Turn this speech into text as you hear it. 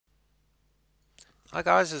Hi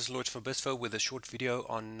guys, this is Lloyd from Bizzfo with a short video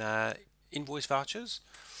on invoice vouchers.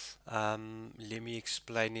 Let me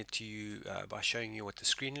explain it to you by showing you what the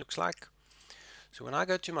screen looks like. So when I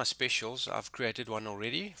go to my specials, I've created one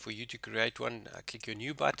already. For you to create one, click your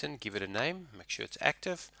new button, give it a name, make sure it's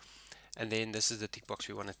active, and then this is the tick box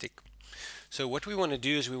we want to tick. So what we want to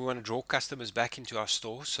do is we want to draw customers back into our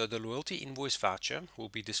store. So the loyalty invoice voucher will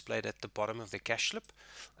be displayed at the bottom of the cash slip.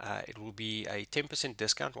 It will be a 10%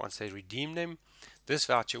 discount once they redeem them. This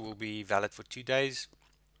voucher will be valid for 2 days.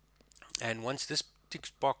 And once this tick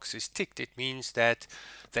box is ticked, it means that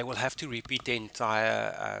they will have to repeat the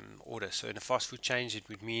entire order. So in a fast food chain, it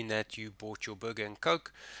would mean that you bought your burger and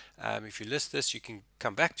Coke. If you list this, you can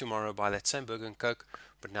come back tomorrow, buy that same burger and Coke,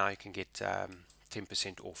 but now you can get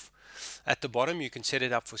 10% off. At the bottom, you can set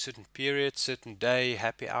it up for certain periods, certain day,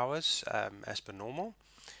 happy hours, as per normal.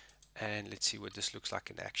 And let's see what this looks like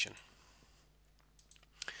in action.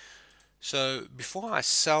 So before I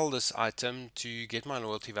sell this item to get my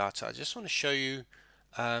loyalty voucher, I just want to show you,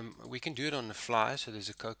 we can do it on the fly. So there's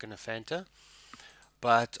a Coke and a Fanta.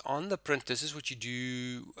 But on the print, this is what you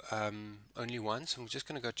do only once. I'm just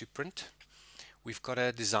going to go to print. We've got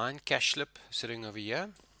a design cash slip sitting over here.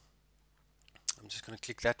 I'm just going to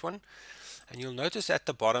click that one. And you'll notice at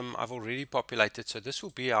the bottom, I've already populated. So this will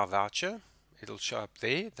be our voucher. It'll show up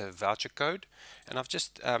there, the voucher code. And I've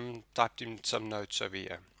just typed in some notes over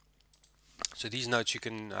here. So these notes you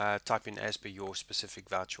can type in as per your specific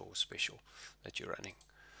voucher or special that you're running.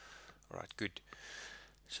 Alright, good.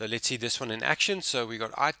 So let's see this one in action. So we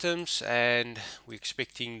got items and we're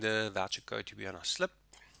expecting the voucher code to be on our slip.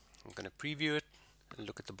 I'm going to preview it and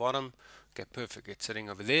look at the bottom. Okay, perfect. It's sitting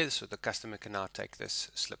over there, so the customer can now take this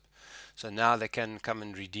slip. So now they can come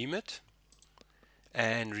and redeem it.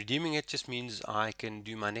 And redeeming it just means I can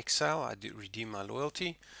do my next sale. I do redeem my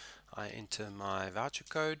loyalty. I enter my voucher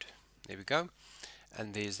code. There we go.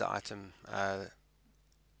 And there's the item.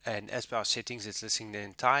 And as per our settings, it's listing the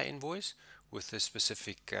entire invoice with the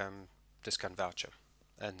specific discount voucher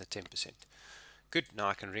and the 10%. Good. Now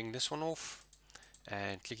I can ring this one off.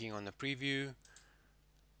 And clicking on the preview,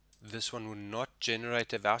 this one will not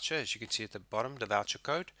generate a voucher, as you can see at the bottom, the voucher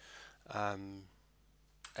code,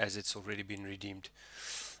 as it's already been redeemed.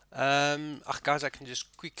 Guys, I can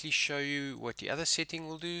just quickly show you what the other setting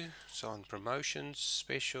will do. So on promotions,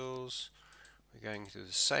 specials, we're going to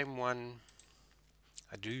the same one.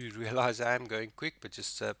 I do realize I am going quick, but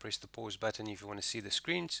just press the pause button if you want to see the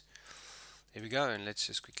screens. There we go, and let's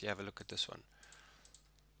just quickly have a look at this one.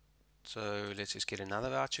 So let's just get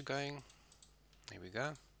another voucher going. There we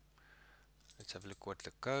go. Let's have a look what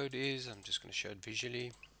the code is. I'm just going to show it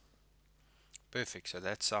visually. Perfect. So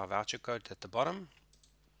that's our voucher code at the bottom.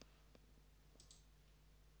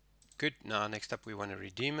 Good. Now next up we want to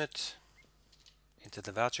redeem it. Enter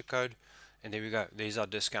the voucher code. And there we go. There's our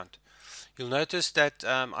discount. You'll notice that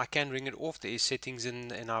I can ring it off. There is settings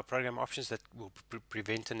in our program options that will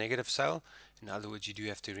prevent a negative sale. In other words, you do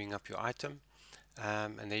have to ring up your item.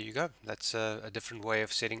 And there you go. That's a different way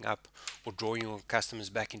of setting up or drawing your customers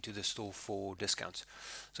back into the store for discounts.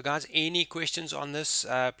 So guys, any questions on this,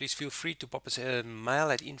 please feel free to pop us a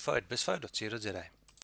mail at info@bizzfo.co.za.